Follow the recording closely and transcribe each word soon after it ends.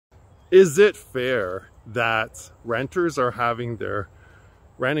Is it fair that renters are having their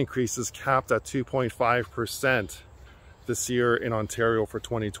rent increases capped at 2.5% this year in Ontario for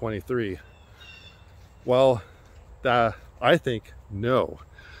 2023? Well, I think no,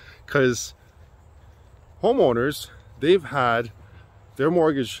 because homeowners, they've had their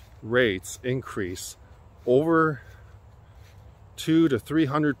mortgage rates increase over 200 to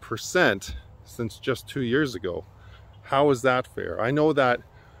 300% since just 2 years ago. How is that fair? I know that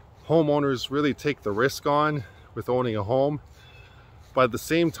homeowners really take the risk on with owning a home, but at the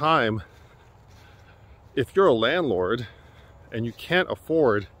same time, if you're a landlord and you can't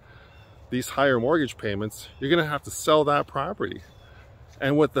afford these higher mortgage payments, you're going to have to sell that property.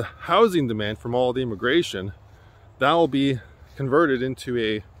 And with the housing demand from all the immigration, that will be converted into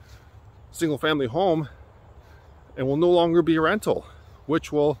a single family home and will no longer be a rental,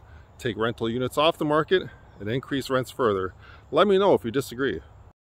 which will take rental units off the market and increase rents further. Let me know if you disagree.